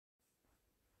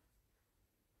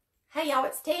Hey y'all,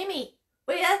 it's Tammy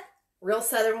with Real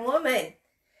Southern Woman.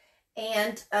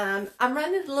 And I'm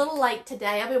running a little late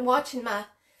today. I've been watching I'm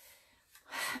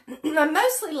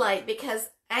mostly late because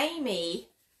Amy,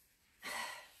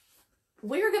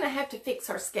 we're going to have to fix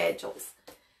our schedules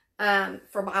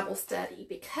for Bible study,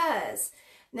 because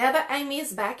now that Amy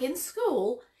is back in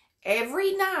school,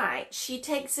 every night she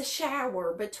takes a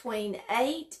shower between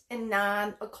 8 and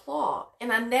 9 o'clock.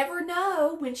 And I never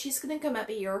know when she's going to come up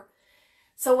here.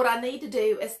 So what I need to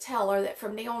do is tell her that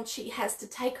from now on she has to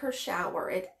take her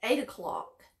shower at 8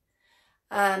 o'clock.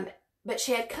 But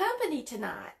she had company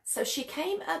tonight. So she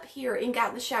came up here and got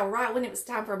in the shower right when it was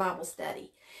time for Bible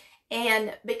study.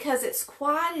 And because it's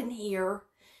quiet in here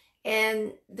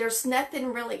and there's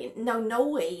nothing really, no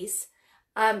noise,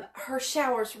 her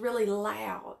shower's really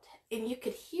loud and you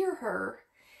could hear her.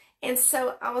 And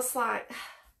so I was like,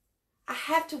 I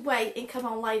have to wait and come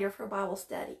on later for Bible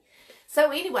study. So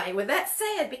anyway, with that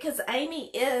said, because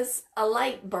Amy is a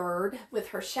late bird with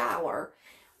her shower,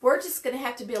 we're just going to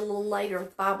have to be a little later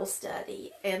with Bible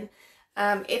study. And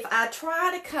if I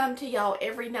try to come to y'all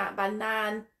every night by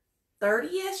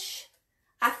 9:30ish,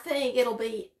 I think it'll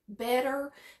be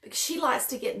better, because she likes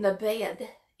to get in the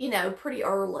bed, pretty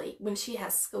early when she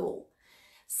has school.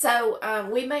 So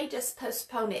we may just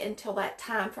postpone it until that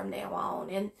time from now on,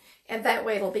 and that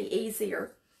way it'll be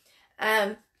easier.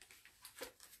 I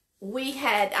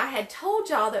had told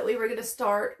y'all that we were going to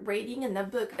start reading in the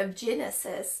book of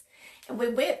Genesis, and we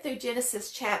went through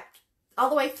Genesis all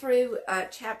the way through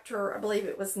chapter, I believe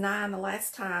it was 9 the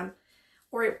last time,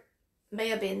 or it may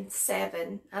have been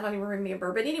 7. I don't even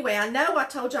remember. But anyway, I know I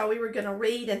told y'all we were going to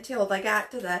read until they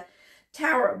got to the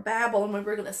Tower of Babel, and we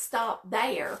were going to stop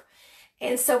there.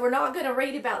 And so we're not going to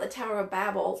read about the Tower of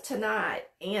Babel tonight.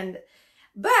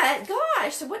 But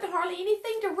gosh, there wasn't hardly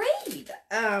anything to read.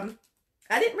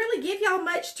 I didn't really give y'all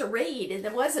much to read, and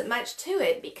there wasn't much to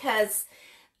it, because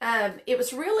it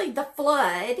was really the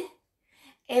flood,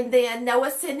 and then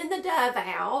Noah sending the dove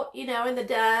out, and the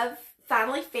dove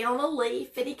finally found a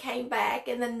leaf, and he came back,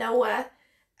 and then Noah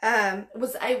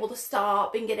was able to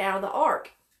stop and get out of the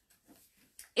ark.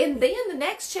 And then the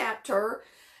next chapter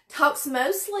talks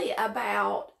mostly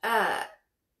about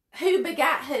who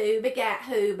begat who, begat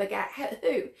who, begat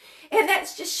who. And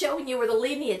that's just showing you where the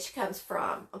lineage comes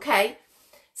from, okay?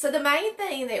 So the main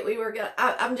thing that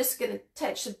I'm just going to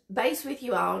touch base with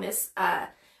you on is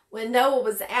when Noah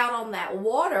was out on that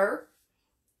water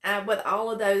with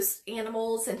all of those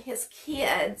animals and his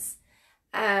kids,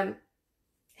 when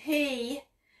he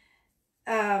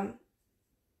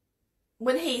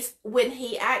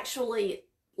actually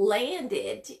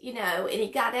landed, and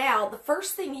he got out, the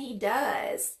first thing he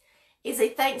does is he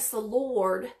thanks the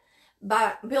Lord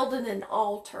by building an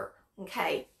altar,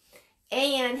 okay?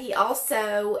 And he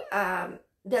also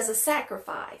does a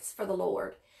sacrifice for the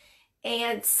Lord.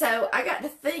 And so I got to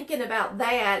thinking about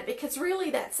that, because really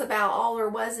that's about all there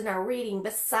was in our reading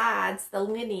besides the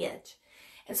lineage.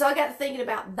 And so I got to thinking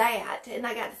about that, and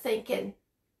I got to thinking,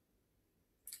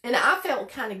 and I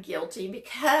felt kind of guilty,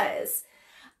 because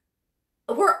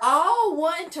we're all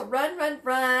one to run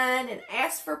and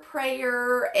ask for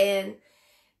prayer and,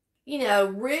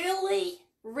 really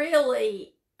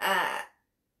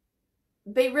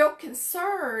be real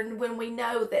concerned when we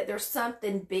know that there's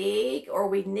something big or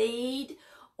we need,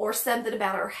 or something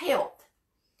about our health.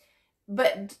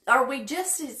 But are we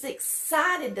just as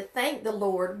excited to thank the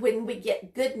Lord when we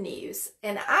get good news?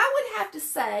 And I would have to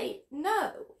say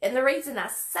no. And the reason I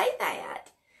say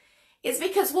that is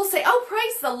because we'll say, oh,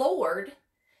 praise the Lord,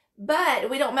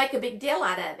 but we don't make a big deal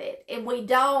out of it. And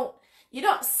you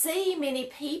don't see many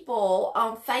people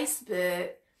on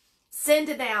Facebook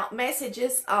sending out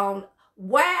messages on,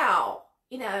 wow,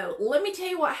 let me tell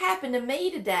you what happened to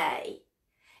me today.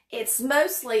 It's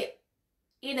mostly,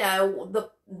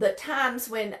 the times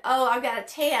when, oh, I got a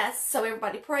test, so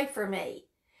everybody pray for me.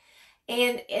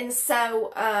 And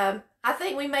so I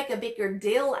think we make a bigger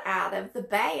deal out of the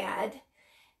bad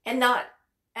and not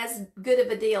as good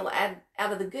of a deal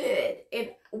out of the good.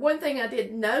 And one thing I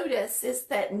did notice is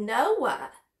that Noah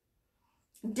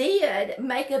did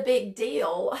make a big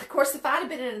deal. Of course, if I'd have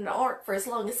been in an ark for as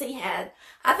long as he had,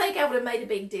 I think I would have made a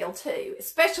big deal too,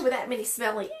 especially with that many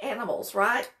smelly animals,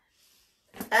 right?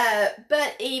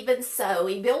 But even so,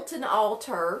 he built an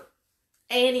altar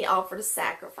and he offered a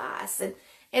sacrifice. And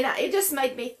it just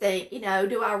made me think,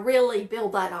 do I really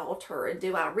build that altar? And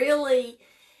do I really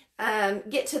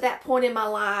get to that point in my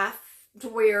life to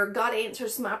where God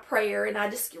answers my prayer and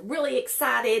I just get really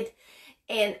excited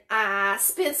and I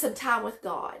spend some time with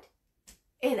God?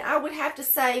 And I would have to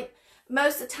say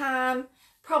most of the time,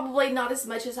 probably not as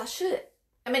much as I should.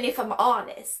 I mean, if I'm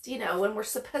honest, you know, when we're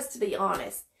supposed to be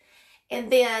honest.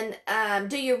 And then,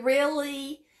 do you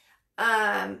really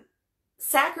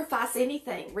sacrifice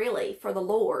anything, really, for the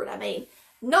Lord? I mean,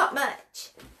 not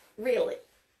much, really.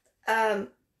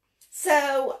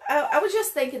 So I was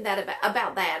just thinking that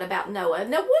about Noah.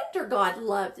 No wonder God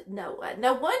loved Noah.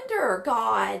 No wonder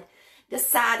God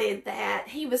decided that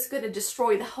he was going to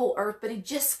destroy the whole earth, but he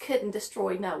just couldn't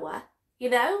destroy Noah, you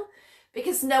know,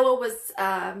 because Noah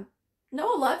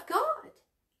loved God,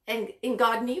 and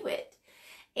God knew it.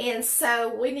 And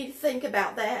so we need to think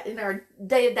about that in our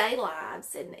day-to-day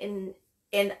lives.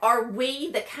 And are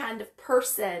we the kind of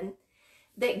person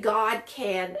that God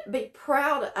can be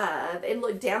proud of and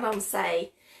look down on and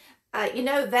say, you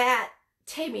know, that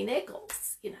Tammy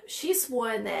Nichols, you know, she's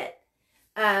one that,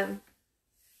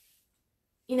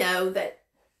 you know, that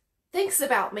thinks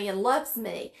about me and loves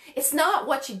me. It's not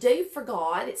what you do for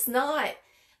God. It's not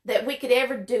that we could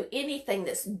ever do anything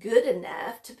that's good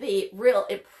enough to be real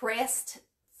impressed,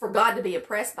 for God to be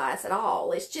impressed by us at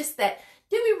all. It's just that,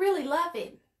 do we really love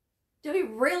him? Do we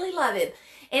really love him?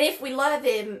 And if we love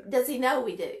him, does he know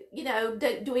we do? You know,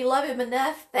 do we love him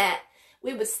enough that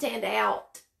we would stand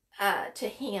out to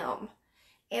him?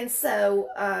 And so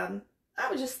I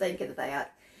was just thinking of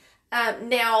that.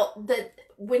 Now,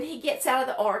 when he gets out of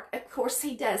the ark, of course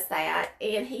he does that,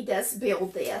 and he does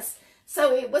build this.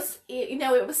 So it was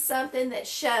something that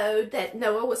showed that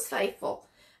Noah was faithful.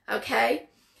 Okay?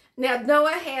 Now,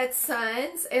 Noah had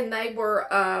sons, and they were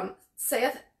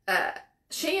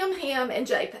Shem, Ham, and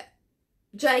Japheth.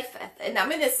 And I'm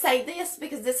going to say this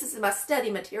because this is my study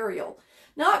material.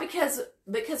 Not because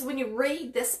when you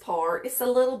read this part, it's a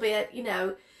little bit, you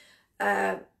know,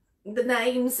 the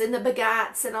names and the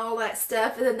begots and all that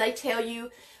stuff. And then they tell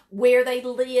you where they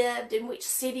lived and which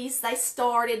cities they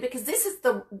started. Because this is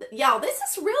this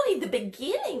is really the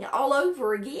beginning all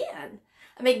over again.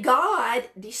 I mean, God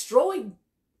destroyed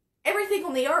everything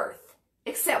on the earth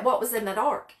except what was in that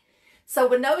ark. So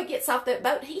when Noah gets off that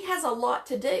boat, he has a lot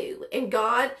to do. And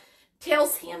God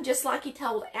tells him, just like he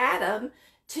told Adam,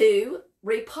 to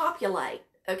repopulate,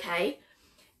 okay?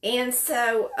 And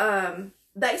so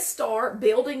they start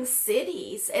building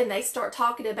cities, and they start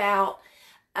talking about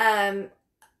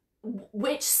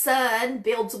which son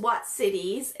builds what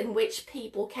cities and which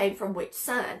people came from which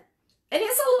son. And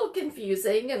it's a little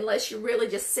confusing unless you really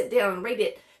just sit down and read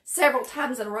it several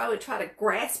times in a row and try to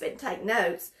grasp it and take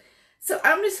notes. So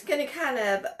I'm just going to kind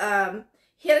of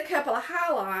hit a couple of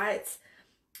highlights.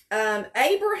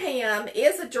 Abraham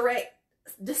is a direct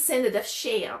descendant of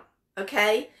Shem,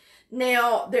 okay?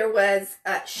 Now, there was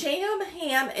Shem,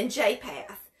 Ham, and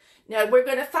Japheth. Now, we're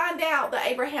going to find out that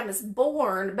Abraham is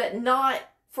born, but not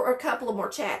for a couple of more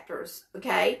chapters,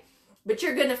 okay? But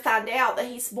you're going to find out that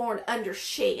he's born under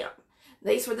Shem.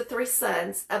 These were the three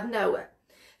sons of Noah.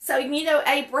 So, you know,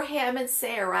 Abraham and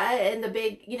Sarah and the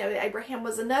big, you know, Abraham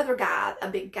was another guy, a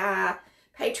big guy,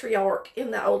 patriarch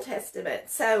in the Old Testament.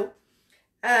 So,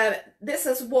 this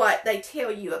is what they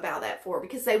tell you about that for,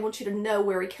 because they want you to know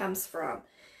where he comes from.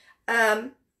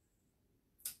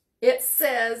 It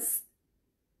says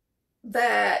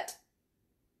that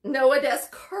Noah does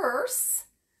curse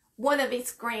one of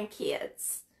his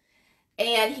grandkids.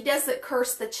 And he doesn't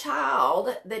curse the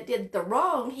child that did the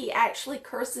wrong. He actually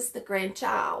curses the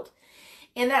grandchild.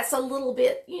 And that's a little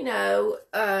bit, you know,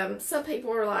 some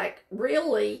people are like,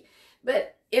 really?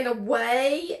 But in a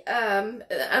way, I'm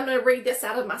going to read this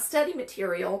out of my study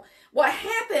material. What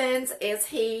happens is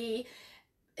he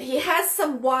has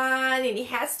some wine and he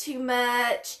has too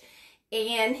much,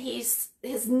 and his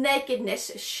nakedness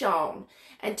is shown.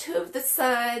 And two of the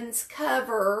sons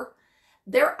cover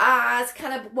their eyes,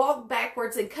 kind of walk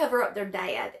backwards and cover up their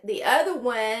dad. The other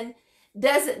one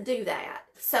doesn't do that.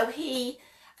 So he,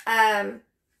 and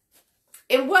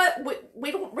what,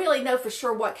 we don't really know for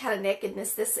sure what kind of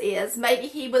nakedness this is. Maybe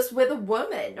he was with a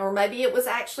woman, or maybe it was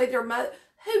actually their mother.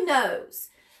 Who knows?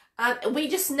 We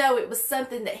just know it was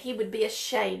something that he would be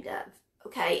ashamed of.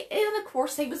 Okay. And of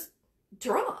course he was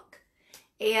drunk.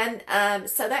 And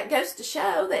so that goes to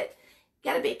show that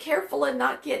you got to be careful and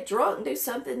not get drunk and do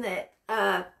something that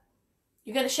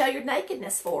you're going to show your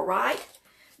nakedness for, right?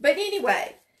 But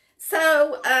anyway,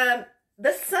 so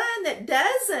the son that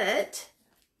doesn't,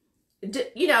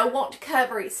 you know, want to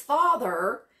cover his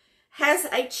father has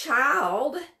a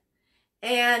child,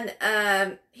 and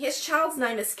his child's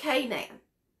name is Canaan.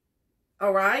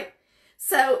 All right?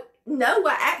 So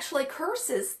Noah actually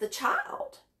curses the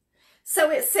child.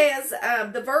 So it says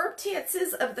the verb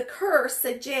tenses of the curse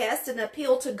suggest an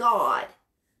appeal to God.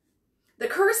 The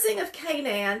cursing of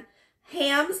Canaan,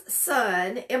 Ham's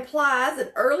son, implies an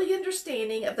early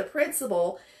understanding of the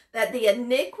principle that the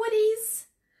iniquities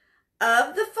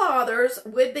of the fathers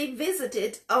would be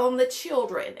visited on the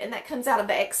children. And that comes out of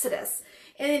Exodus.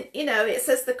 And, you know, it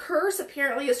says the curse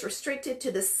apparently is restricted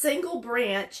to the single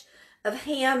branch of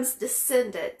Ham's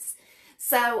descendants.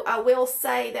 So I will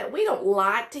say that we don't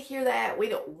like to hear that. We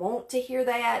don't want to hear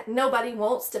that. Nobody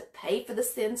wants to pay for the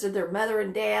sins of their mother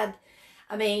and dad.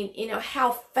 I mean, you know,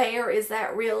 how fair is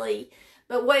that really?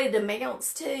 But what it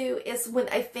amounts to is when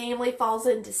a family falls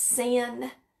into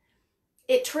sin,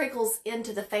 it trickles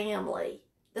into the family.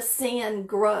 The sin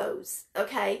grows,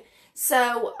 okay?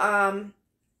 So, I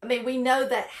mean, we know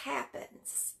that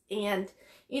happens. And,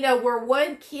 you know, where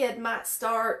one kid might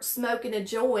start smoking a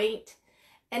joint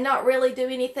and not really do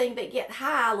anything but get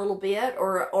high a little bit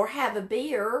or have a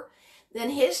beer, then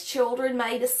his children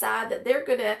may decide that they're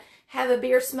going to have a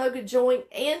beer, smoke a joint,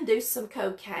 and do some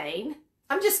cocaine.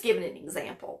 I'm just giving an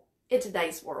example in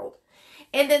today's world.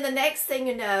 And then the next thing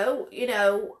you know,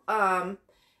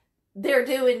 they're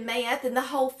doing meth and the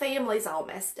whole family's all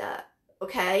messed up,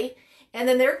 okay? And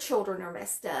then their children are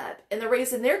messed up. And the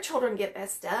reason their children get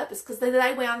messed up is because they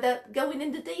wound up going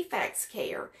into defects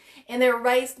care. And they're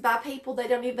raised by people they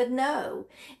don't even know.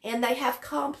 And they have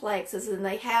complexes and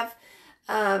they have,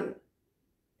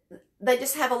 they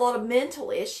just have a lot of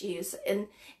mental issues. And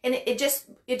it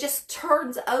just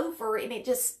turns over and it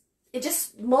just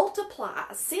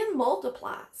multiplies. Sin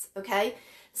multiplies, okay?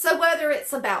 So whether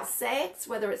it's about sex,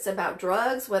 whether it's about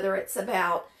drugs, whether it's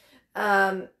about,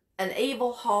 an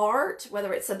evil heart,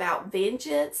 whether it's about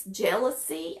vengeance,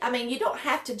 jealousy. I mean, you don't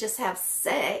have to just have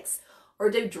sex or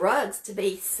do drugs to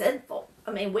be sinful.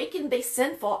 I mean, we can be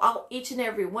sinful, each and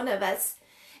every one of us,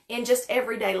 in just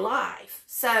everyday life.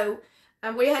 So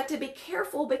we have to be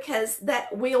careful because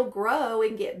that will grow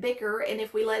and get bigger. And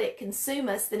if we let it consume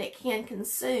us, then it can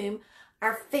consume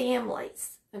our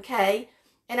families, okay?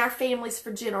 And our families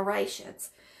for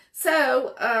generations.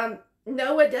 So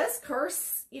Noah does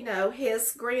curse, you know,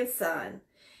 his grandson.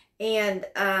 And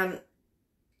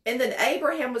then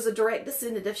Abraham was a direct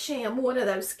descendant of Shem, one of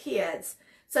those kids.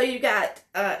 So you got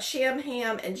Shem,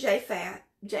 Ham, and Japheth,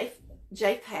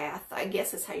 I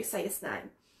guess is how you say his name.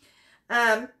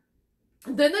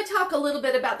 Then they talk a little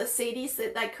bit about the cities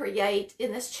that they create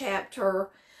in this chapter.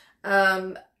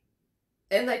 And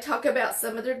they talk about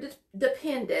some of their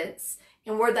dependents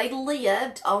and where they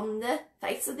lived on the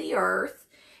face of the earth.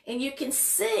 And you can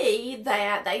see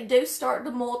that they do start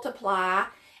to multiply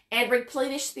and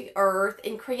replenish the earth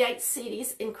and create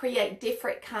cities and create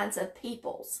different kinds of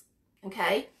peoples.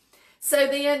 Okay? So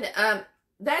then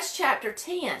that's chapter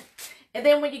 10. And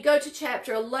then when you go to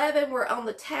chapter 11, we're on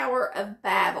the Tower of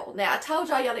Babel. Now, I told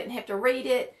y'all didn't have to read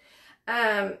it.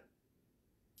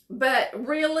 But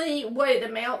really what it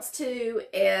amounts to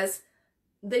is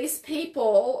these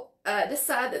people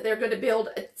decide that they're going to build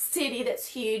a city that's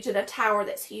huge and a tower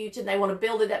that's huge, and they want to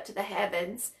build it up to the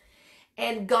heavens.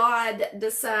 And God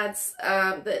decides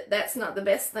that that's not the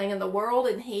best thing in the world,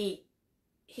 and he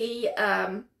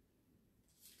kind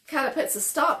of puts a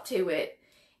stop to it.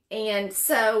 And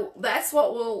so that's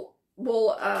what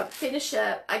we'll finish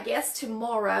up, I guess,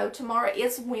 tomorrow. Tomorrow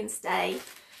is Wednesday.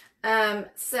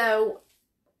 So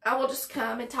I will just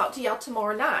come and talk to y'all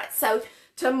tomorrow night. So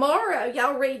tomorrow,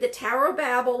 y'all read the Tower of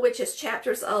Babel, which is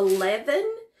chapters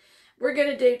 11. We're going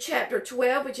to do chapter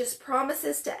 12, which is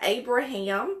promises to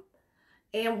Abraham.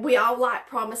 And we all like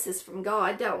promises from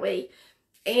God, don't we?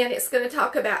 And it's going to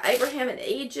talk about Abraham in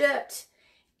Egypt.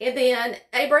 And then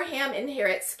Abraham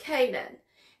inherits Canaan.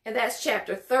 And that's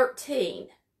chapter 13.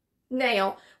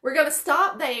 Now, we're going to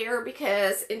stop there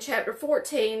because in chapter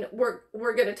 14, we're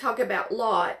going to talk about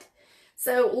Lot.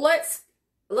 So let's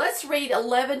read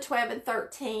 11, 12, and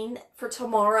 13 for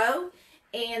tomorrow,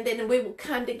 and then we will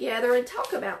come together and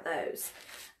talk about those.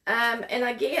 And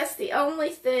I guess the only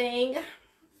thing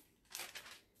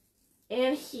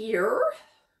in here,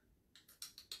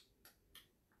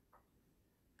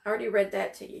 I already read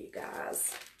that to you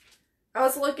guys. I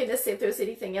was looking to see if there was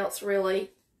anything else really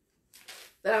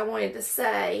that I wanted to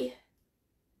say.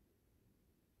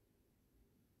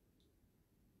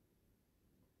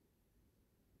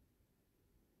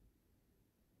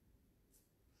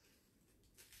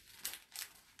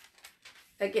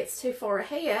 It gets too far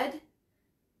ahead.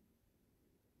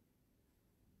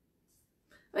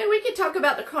 I mean, we could talk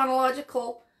about the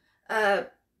chronological, I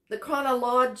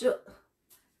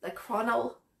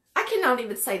cannot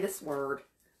even say this word.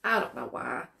 I don't know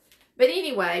why. But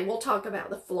anyway, we'll talk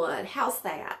about the flood. How's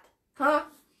that? Huh?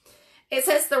 It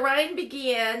says the rain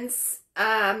begins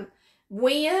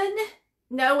when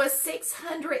Noah's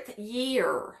 600th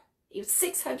year. He was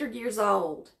 600 years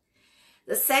old.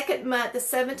 The second month, the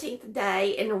 17th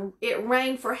day, and it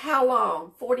rained for how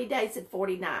long? 40 days and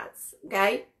 40 nights,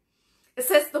 okay? It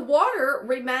says the water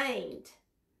remained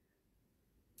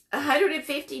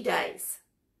 150 days.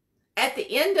 At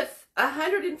the end of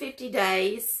 150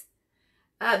 days,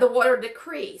 the water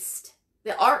decreased.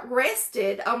 The ark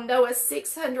rested on Noah's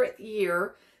 600th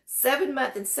year, 7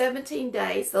 months and 17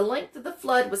 days. The length of the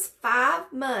flood was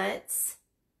 5 months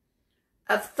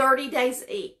of 30 days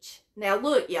each. Now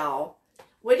look, y'all,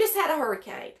 we just had a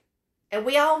hurricane, and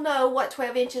we all know what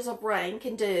 12 inches of rain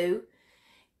can do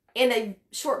in a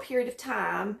short period of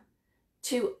time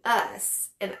to us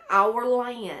and our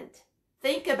land.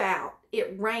 Think about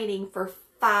it raining for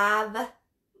 5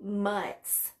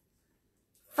 months.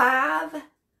 5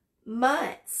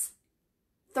 months.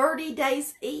 30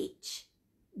 days each.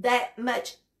 That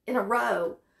much in a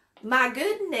row. My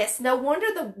goodness, no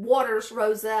wonder the waters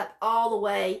rose up all the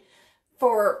way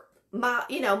for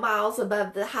miles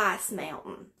above the highest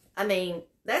mountain. I mean,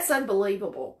 that's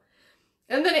unbelievable.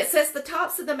 And then it says the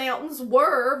tops of the mountains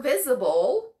were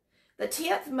visible the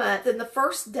 10th month and the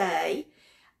first day.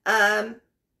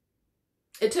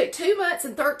 It took 2 months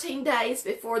and 13 days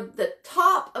before the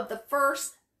top of the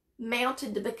first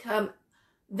mountain to become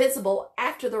visible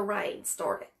after the rain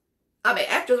started.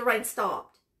 After the rain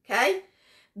stopped. Okay?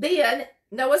 Then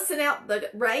Noah sent out the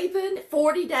raven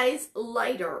 40 days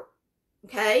later.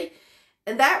 Okay?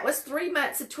 And that was 3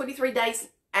 months and 23 days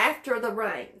after the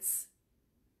rains.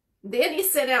 Then he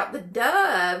sent out the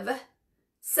dove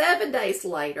 7 days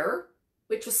later,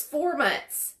 which was 4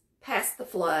 months past the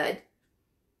flood.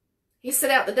 He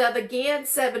sent out the dove again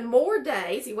 7 more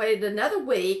days. He waited another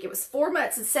week. It was 4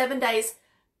 months and 7 days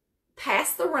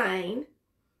past the rain.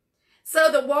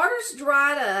 So the waters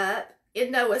dried up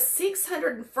in Noah's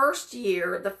 601st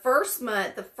year, the first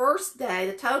month, the first day.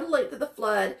 The total length of the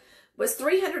flood was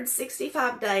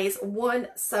 365 days, 1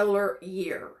 solar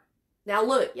year. Now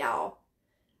look, y'all.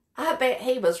 I bet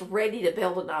he was ready to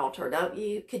build an altar, don't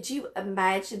you? Could you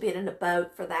imagine being in a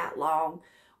boat for that long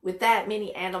with that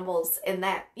many animals and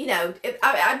that, it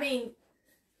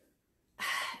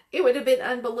would have been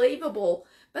unbelievable.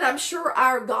 But I'm sure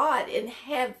our God in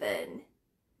heaven,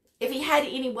 if he had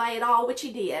any way at all, which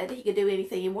he did, he could do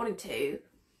anything he wanted to,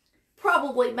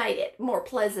 probably made it more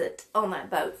pleasant on that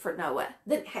boat for Noah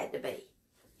than it had to be.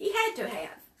 He had to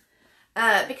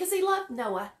have. Because he loved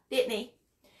Noah, didn't he?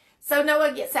 So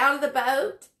Noah gets out of the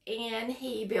boat and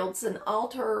he builds an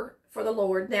altar for the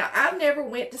Lord. Now, I've never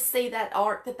went to see that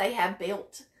ark that they have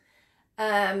built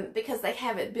because they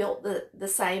haven't built the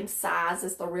same size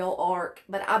as the real ark,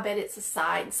 but I bet it's a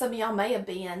sight. And some of y'all may have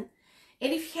been.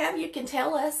 And if you have, you can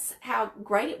tell us how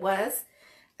great it was.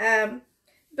 But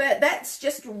that's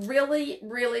just really,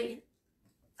 really,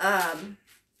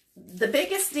 the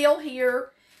biggest deal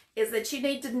here is that you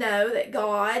need to know that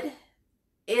God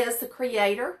is the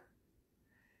creator.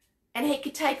 And he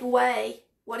could take away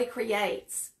what he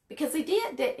creates. Because he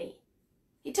did, didn't he?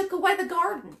 He took away the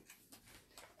garden.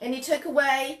 And he took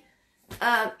away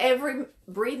every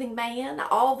breathing man,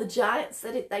 all the giants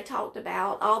that they talked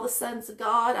about, all the sons of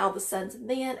God, all the sons of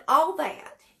men, all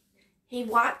that. He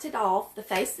wiped it off the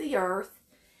face of the earth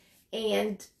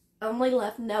and only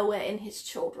left Noah and his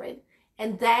children.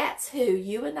 And that's who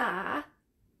you and I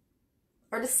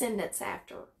are descendants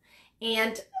after.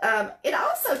 And it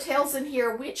also tells in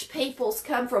here which peoples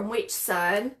come from which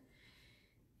son.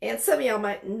 And some of y'all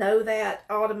might know that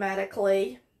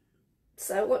automatically.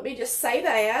 So let me just say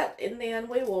that, and then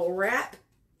we will wrap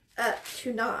up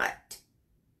tonight.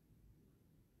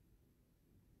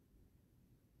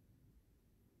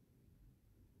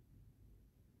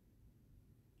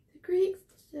 The Greeks,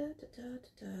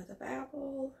 the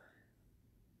Bible.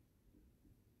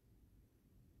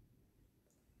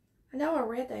 I know I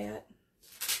read that.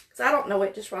 Because I don't know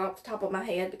it just right off the top of my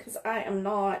head, because I am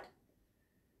not.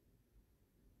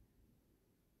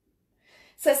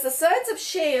 It says the sons of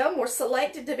Shem were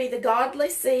selected to be the godly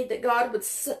seed that God would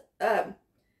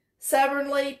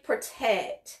sovereignly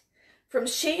protect. From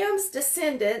Shem's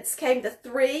descendants came the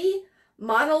 3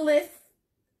 monolithic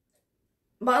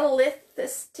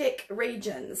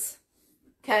regions.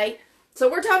 Okay, so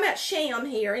we're talking about Shem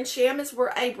here, and Shem is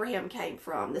where Abraham came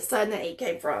from, the son that he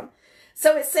came from.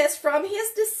 So it says from his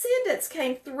descendants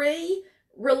came 3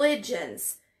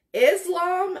 religions: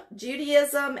 Islam,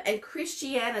 Judaism, and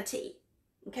Christianity.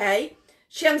 Okay,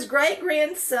 Shem's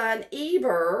great-grandson,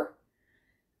 Eber,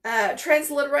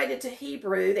 transliterated to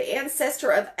Hebrew, the ancestor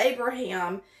of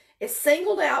Abraham, is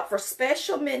singled out for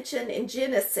special mention in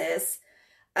Genesis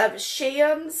of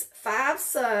Shem's 5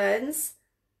 sons,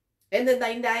 and then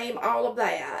they name all of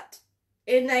that.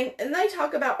 And they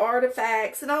talk about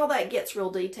artifacts, and all that gets real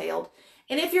detailed.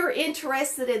 And if you're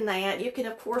interested in that, you can,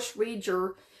 of course, read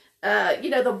your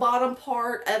the bottom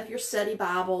part of your study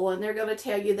Bible, and they're going to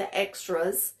tell you the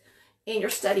extras in your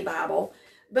study Bible.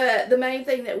 But the main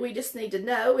thing that we just need to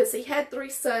know is he had 3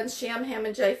 sons, Shem, Ham,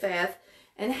 and Japheth.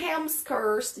 And Ham's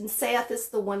cursed, and Seth is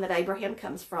the one that Abraham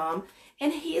comes from.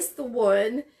 And he is the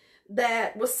one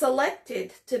that was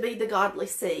selected to be the godly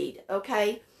seed,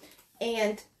 okay?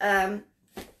 And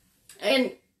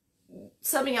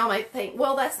some of y'all might think,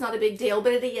 well, that's not a big deal,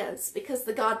 but it is, because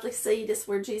the godly seed is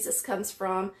where Jesus comes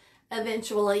from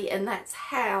eventually, and that's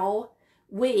how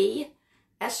we,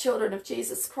 as children of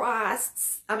Jesus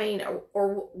Christ,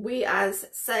 or we as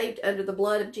saved under the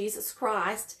blood of Jesus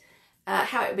Christ,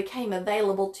 how it became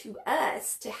available to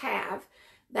us to have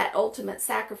that ultimate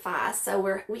sacrifice.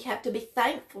 So we have to be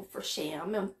thankful for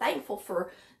Shem, and thankful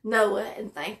for Noah,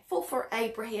 and thankful for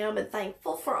Abraham, and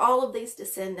thankful for all of these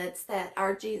descendants that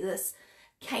our Jesus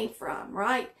came from,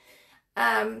 right?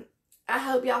 I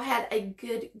hope y'all had a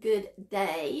good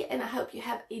day, and I hope you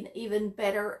have an even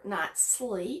better night's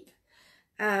sleep.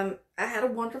 I had a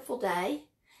wonderful day,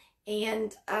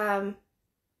 and I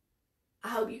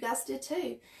hope you guys did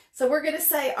too. So we're going to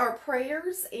say our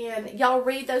prayers, and y'all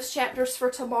read those chapters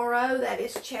for tomorrow. That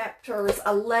is chapters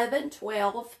 11,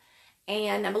 12,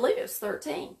 and I believe it was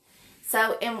 13.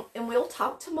 So, and we'll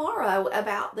talk tomorrow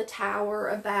about the Tower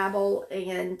of Babel,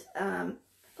 and a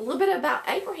little bit about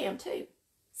Abraham too.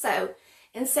 So,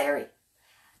 and Sarai.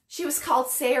 She was called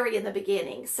Sarai in the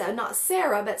beginning. So not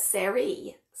Sarah, but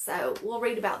Sarai. So we'll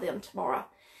read about them tomorrow.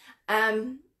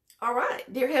 All right.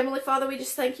 Dear Heavenly Father, we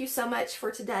just thank you so much for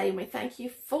today. And we thank you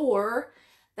for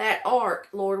that ark,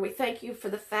 Lord. We thank you for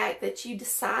the fact that you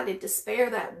decided to spare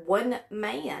that one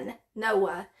man,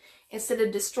 Noah, instead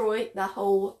of destroying the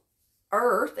whole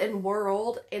earth and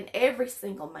world and every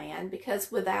single man.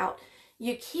 Because without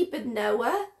you keeping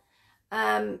Noah,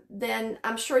 then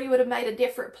I'm sure you would have made a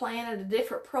different plan and a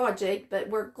different project. But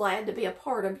we're glad to be a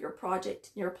part of your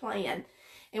project and your plan.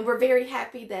 And we're very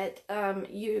happy that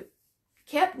you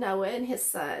kept Noah and his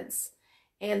sons,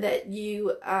 and that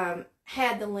you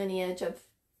had the lineage of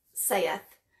Shem,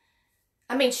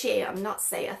 not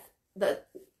Seth, the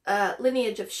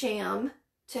lineage of Shem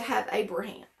to have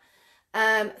Abraham.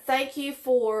 Thank you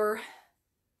for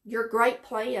your great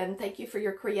plan. Thank you for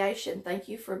your creation. Thank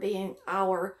you for being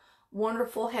our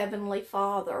wonderful Heavenly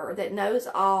Father that knows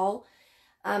all,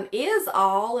 is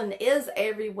all, and is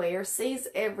everywhere, sees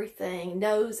everything,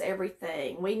 knows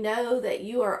everything. We know that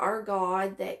you are our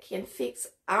God that can fix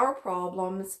our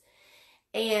problems,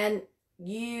 and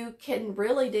you can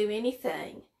really do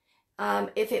anything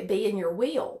if it be in your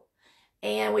will.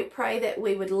 And we pray that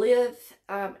we would live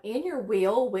in your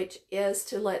will, which is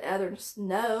to let others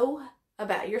know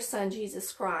about your Son,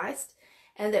 Jesus Christ,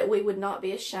 and that we would not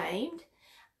be ashamed.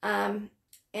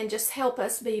 And just help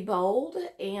us be bold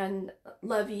and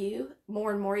love you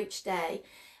more and more each day.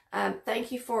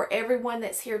 Thank you for everyone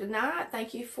that's here tonight.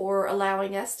 Thank you for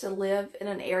allowing us to live in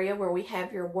an area where we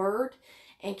have your word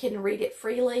and can read it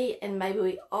freely. And maybe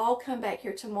we all come back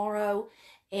here tomorrow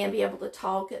and be able to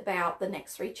talk about the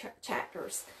next 3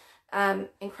 chapters.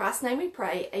 In Christ's name we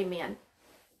pray. Amen.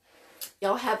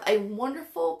 Y'all have a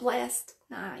wonderful, blessed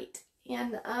night.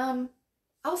 And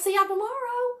I'll see y'all tomorrow.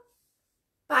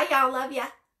 Bye, y'all. Love ya.